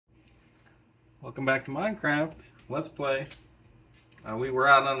Welcome back to Minecraft. Let's play. We were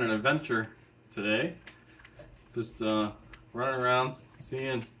out on an adventure today. Just running around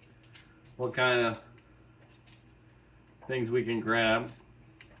seeing what kind of things we can grab.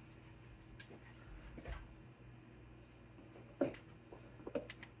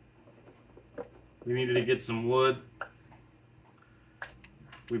 We needed to get some wood.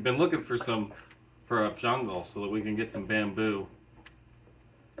 We've been looking for a jungle so that we can get some bamboo.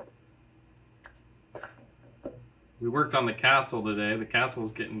 We worked on the castle today. The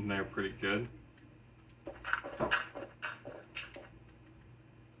castle's getting there pretty good.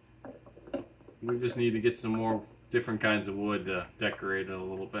 We just need to get some more different kinds of wood to decorate it a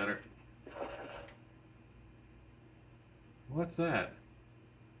little better. What's that?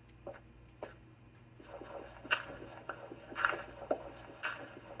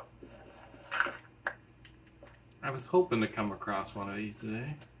 I was hoping to come across one of these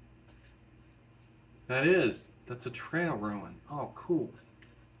today. That's a trail ruin. Oh, cool.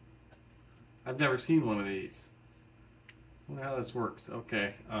 I've never seen one of these. I wonder how this works.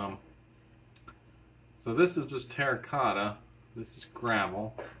 Okay, so this is just terracotta. This is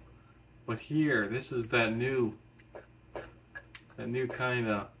gravel. But here, this is that new kind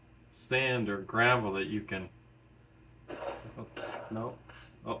of sand or gravel that you can, oh, no,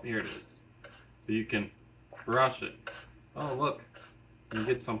 oh, here it is. So you can brush it. Oh, look. You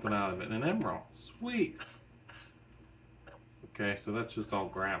get something out of it. An emerald. Sweet. Okay, so that's just all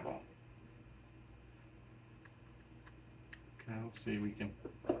gravel. Okay, let's see, we can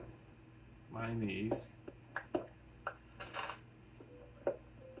mine these.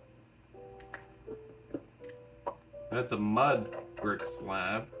 That's a mud brick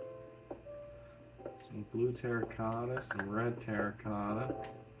slab. Some blue terracotta, some red terracotta.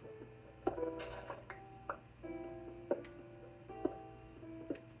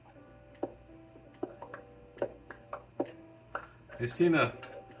 I've seen a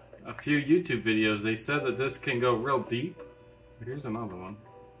few YouTube videos. They said that this can go real deep. Here's another one.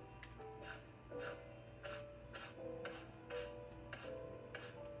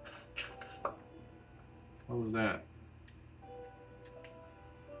 What was that?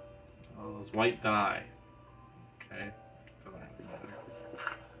 Oh, it was white dye. Okay. Doesn't have to matter.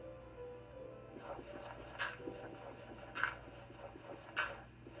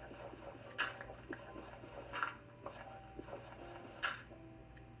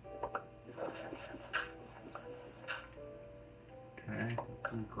 Okay,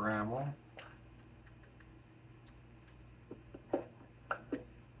 some gravel.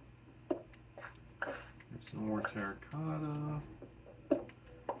 There's some more terracotta.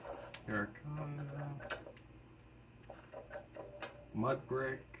 Terracotta. Mud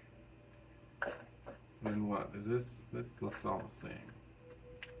brick. And what is this? This looks all the same.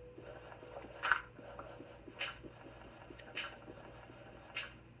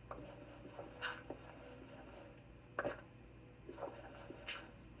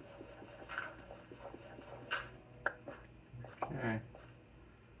 Okay.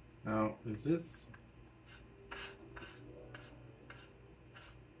 Now, is this?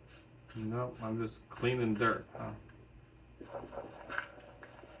 Nope, I'm just cleaning dirt, huh?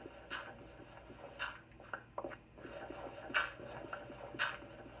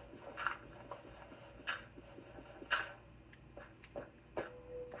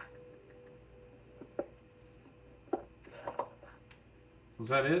 Was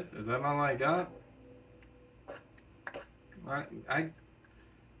that it? Is that all I got?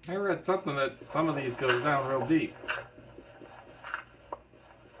 I read something that some of these goes down real deep.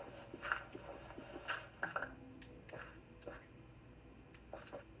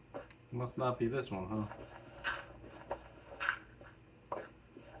 Must not be this one, huh?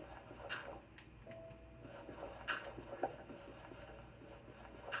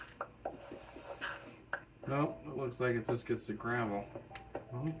 Nope, it looks like it just gets the gravel.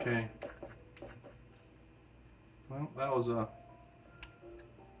 Okay. Well, that was a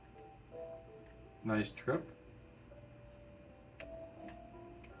nice trip.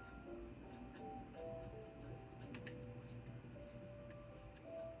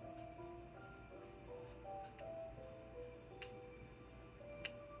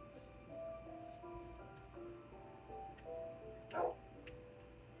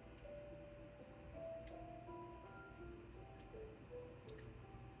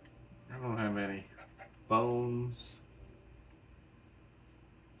 I don't have any bones.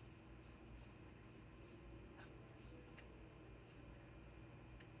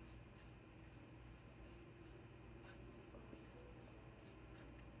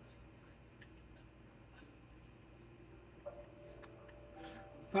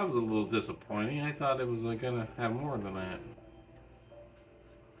 That was a little disappointing. I thought it was gonna have more than that.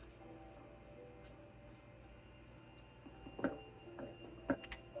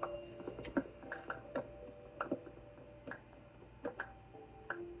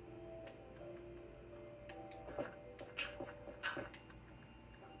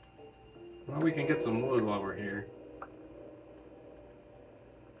 Well, we can get some wood while we're here.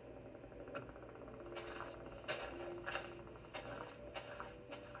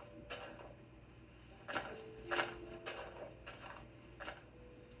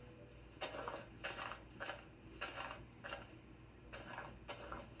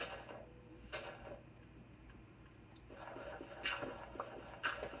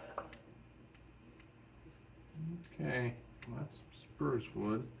 Okay, well, that's spruce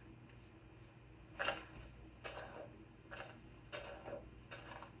wood.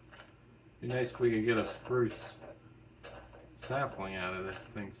 Be nice if we could get a spruce sapling out of this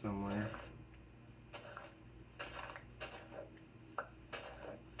thing somewhere.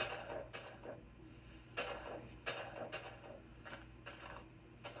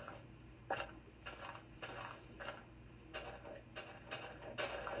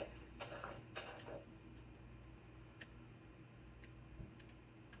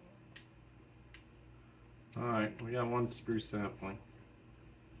 Alright, we got one spruce sapling.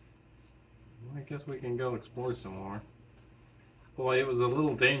 Well, I guess we can go explore some more. Boy, it was a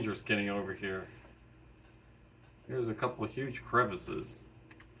little dangerous getting over here. There's a couple of huge crevices.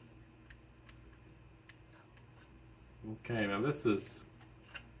 Okay, now this is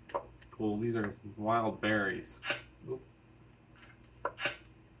cool. These are wild berries. Oop.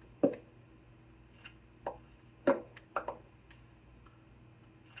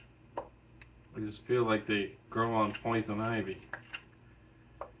 I just feel like they grow on poison ivy.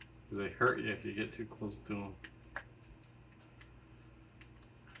 They hurt you if you get too close to them.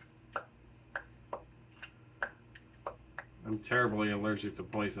 I'm terribly allergic to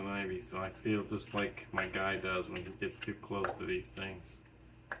poison ivy, so I feel just like my guy does when he gets too close to these things.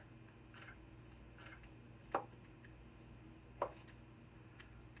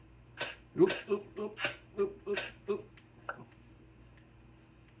 Oop, oop, oop, oop, oop, oop.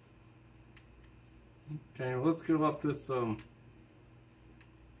 Okay, well, let's go up this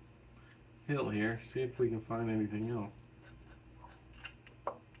hill here, see if we can find anything else.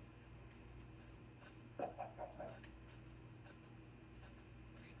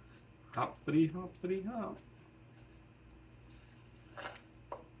 Hoppity hoppity hop.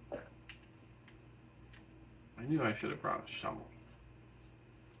 I knew I should have brought a shovel.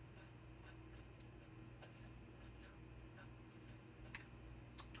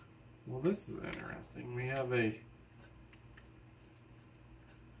 Well, this is interesting. We have a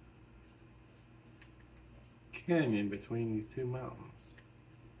canyon between these two mountains.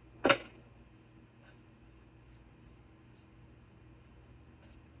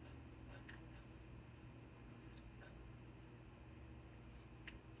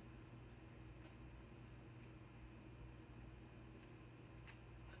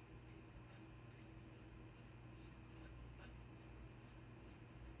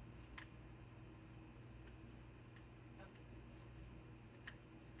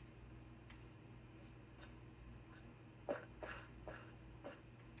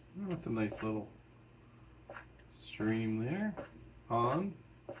 Oh, that's a nice little stream there. Pond.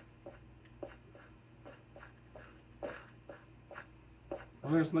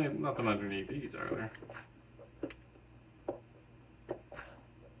 Well, there's nothing underneath these, are there?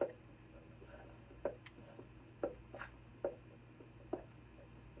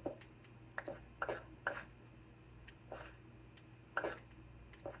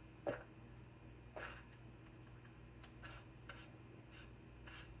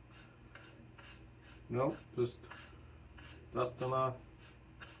 Nope, just dusting off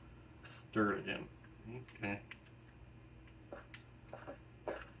dirt again. Okay.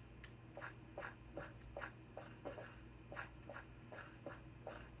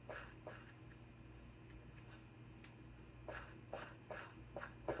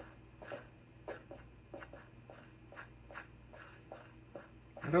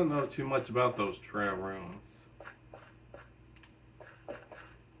 I don't know too much about those trail ruins.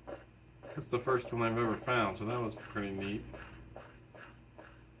 That's the first one I've ever found, so that was pretty neat.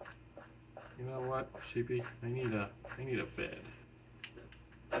 You know what, Sheepy? I need a bed.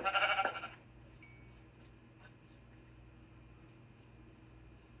 I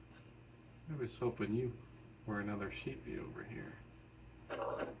was hoping you were another sheepy over here.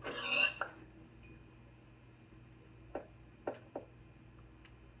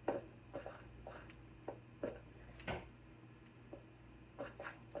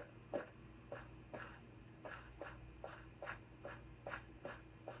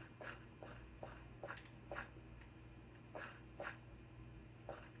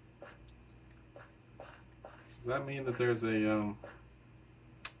 Does that mean that there's a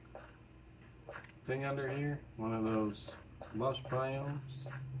thing under here? One of those lush biomes?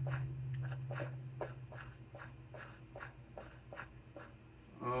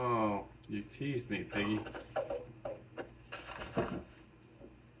 Oh, you teased me, Piggy. Thought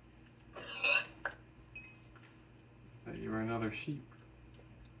you were another sheep.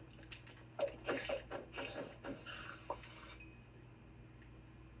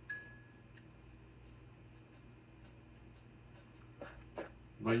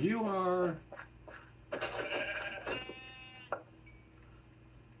 But you are.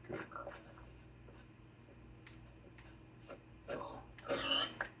 Good.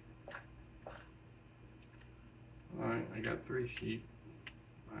 Alright, I got 3 sheep.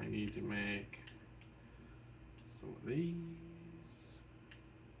 I need to make some of these.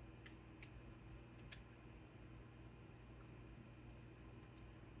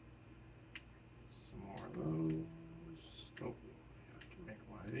 Some more of those. Nope. I can make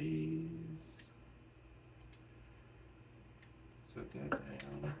one of these. Set that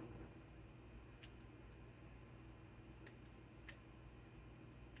down.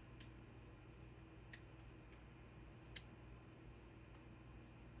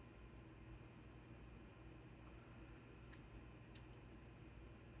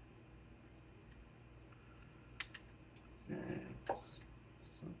 And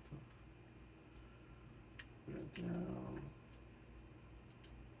set that down.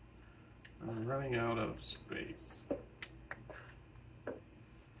 I'm running out of space.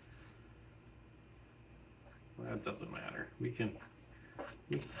 That doesn't matter. We can.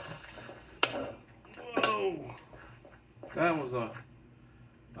 Whoa! That was a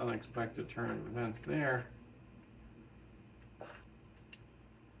unexpected turn of events there.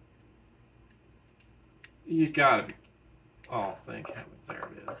 You gotta be. Oh, thank heavens, there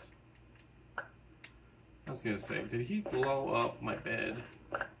it is. I was gonna say, did he blow up my bed?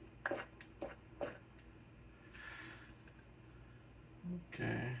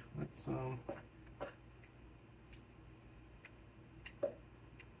 Okay, let's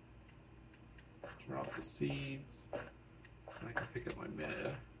drop the seeds. I can pick up my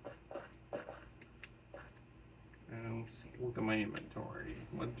bed. And look at my inventory.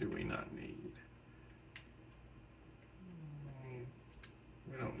 What do we not need?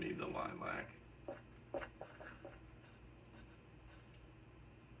 We don't need the lilac.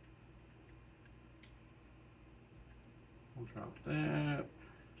 We'll drop that.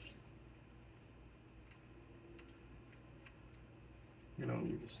 We don't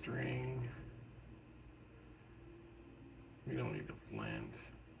need the string. We don't need the flint.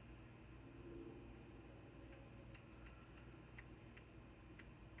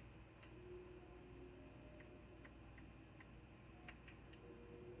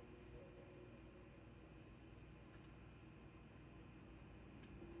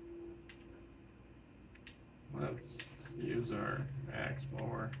 Let's use our axe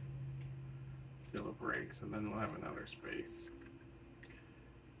mower till it breaks, and then we'll have another space.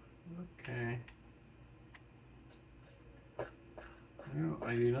 Okay. Well,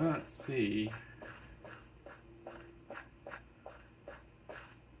 I do not see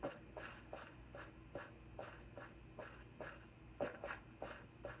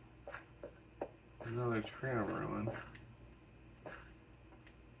another trail ruin.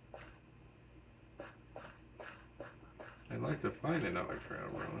 I'd like to find another trail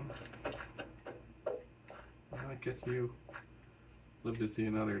ruin. Well, I guess you live to see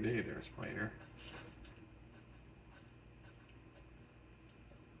another day there, Spider.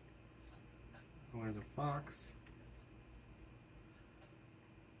 Oh, there's a fox.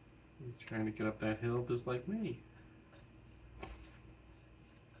 He's trying to get up that hill just like me.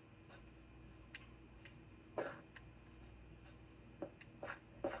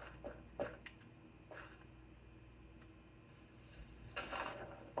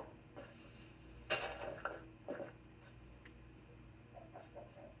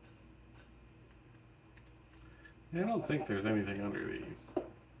 I don't think there's anything under these.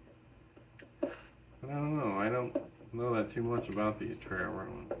 But I don't know. I don't know that too much about these trail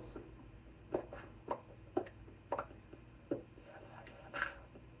ruins.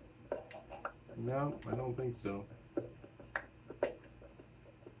 No, I don't think so.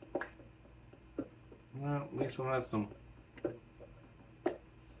 Well, at least we'll have some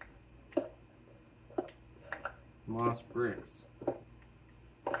moss bricks.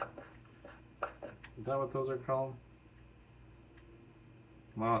 Is that what those are called?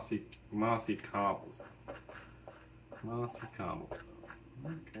 Mossy cobblestone. Mossy cobblestone.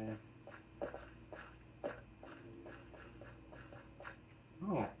 Okay.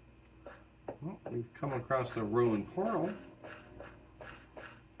 Oh. Well, we've come across a ruined portal.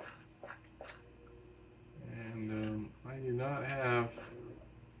 And I do not have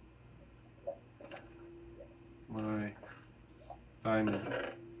my diamond.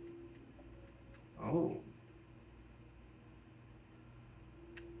 Oh.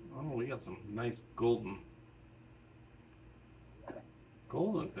 Oh, we got some nice golden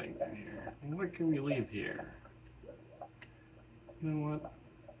things in here. And what can we leave here? You know what?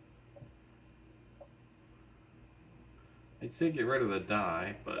 I'd say get rid of the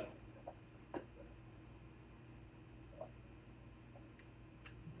dye, but let's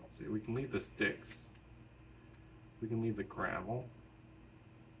see, we can leave the sticks. We can leave the gravel.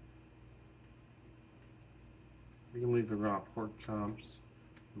 We can leave the raw pork chops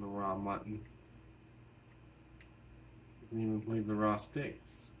and the raw mutton. We can even leave the raw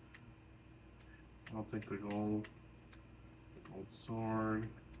steaks. I'll take the gold sword,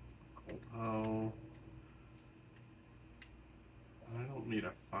 gold hoe. I don't need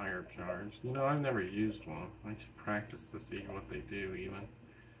a fire charge. You know, I've never used one. I should practice to see what they do even.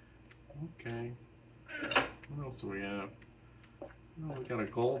 Okay. What else do we have? Oh, we got a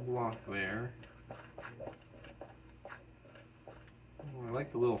gold block there. Oh, I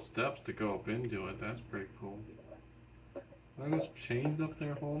like the little steps to go up into it. That's pretty cool. Are those chains up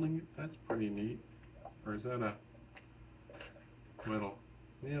there holding it? That's pretty neat. Or is that a metal?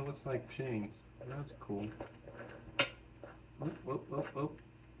 Yeah, it looks like chains. That's cool. Oh, oh, oh, oh.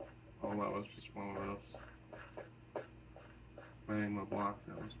 Oh, that was just one of those. Bang my block,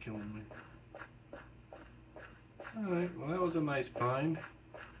 that was killing me. Alright, well that was a nice find.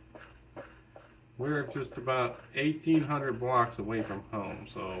 We're just about 1,800 blocks away from home,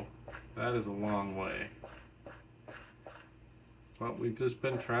 so that is a long way. But we've just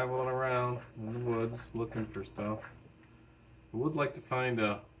been traveling around in the woods looking for stuff. I would like to find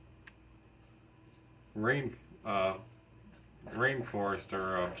a rainforest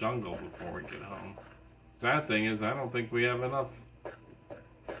or a jungle before we get home. Sad thing is, I don't think we have enough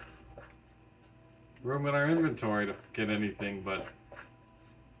room in our inventory to get anything, but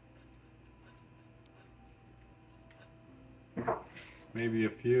maybe a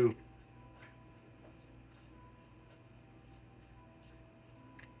few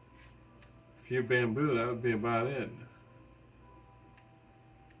bamboo, that would be about it.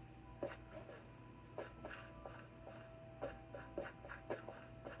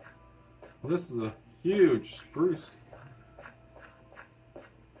 Well, this is a huge spruce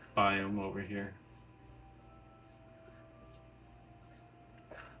biome over here.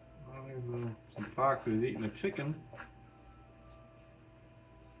 Well, there's some foxes eating a chicken.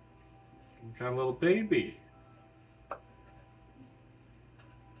 We've got a little baby.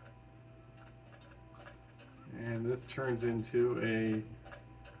 And this turns into a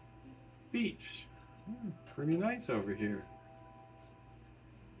beach. Pretty nice over here.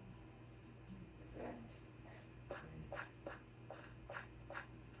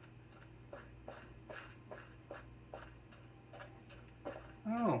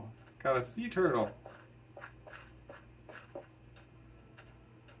 Oh, got a sea turtle.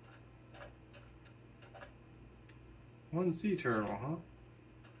 One sea turtle, huh?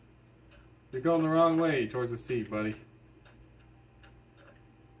 You're going the wrong way towards the sea, buddy.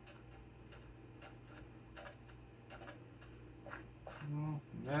 Well,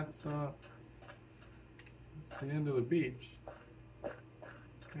 that's the end of the beach.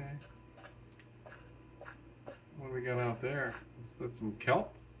 Okay. What do we got out there? Is that some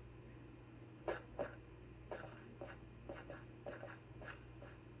kelp?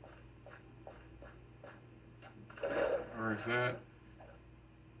 Or is that...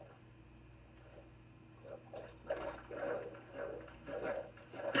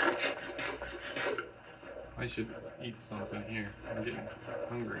 I should eat something here. I'm getting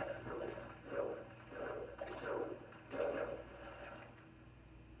hungry.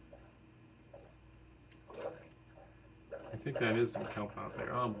 I think that is some kelp out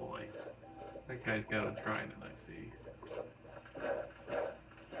there. Oh boy. That guy's got a trident, I see.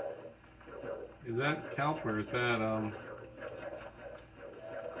 Is that kelp or is that,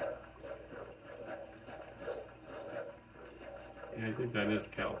 yeah, I think that is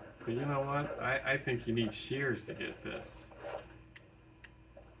kelp. But you know what? I think you need shears to get this.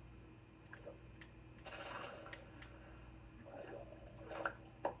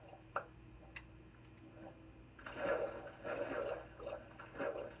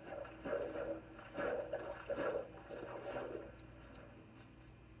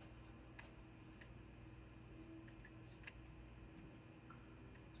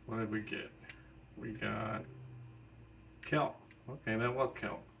 What did we get? We got kelp. Okay, that was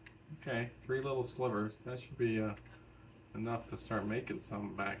kelp. Okay, 3 little slivers. That should be enough to start making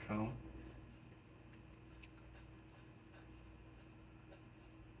some back home.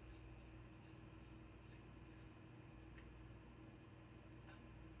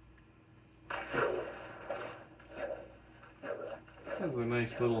 That's a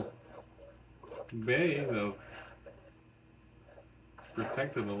nice little bay, though. It's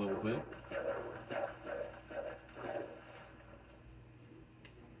protected a little bit.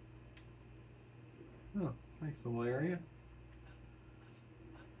 Oh, nice little area.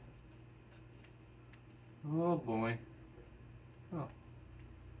 Oh boy. Oh.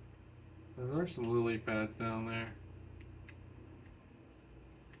 There are some lily pads down there.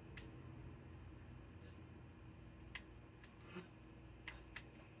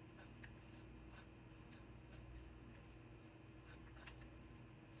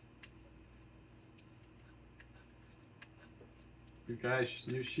 You guys,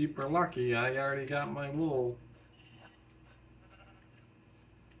 you sheep are lucky. I already got my wool.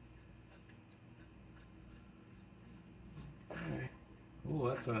 Okay. Oh,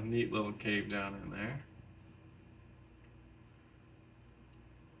 that's a neat little cave down in there.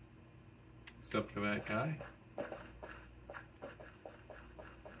 Except for that guy.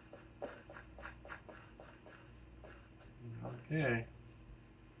 Okay.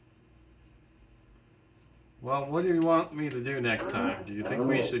 Well, what do you want me to do next time? Do you think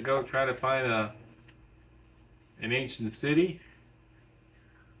we should go try to find an ancient city?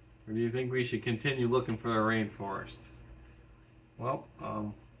 Or do you think we should continue looking for the rainforest? Well,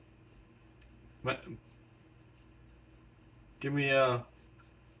 give me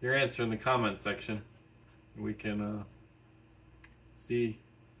your answer in the comment section. We can see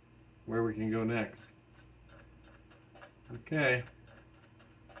where we can go next. Okay.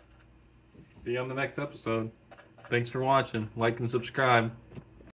 See you on the next episode. Thanks for watching. Like and subscribe.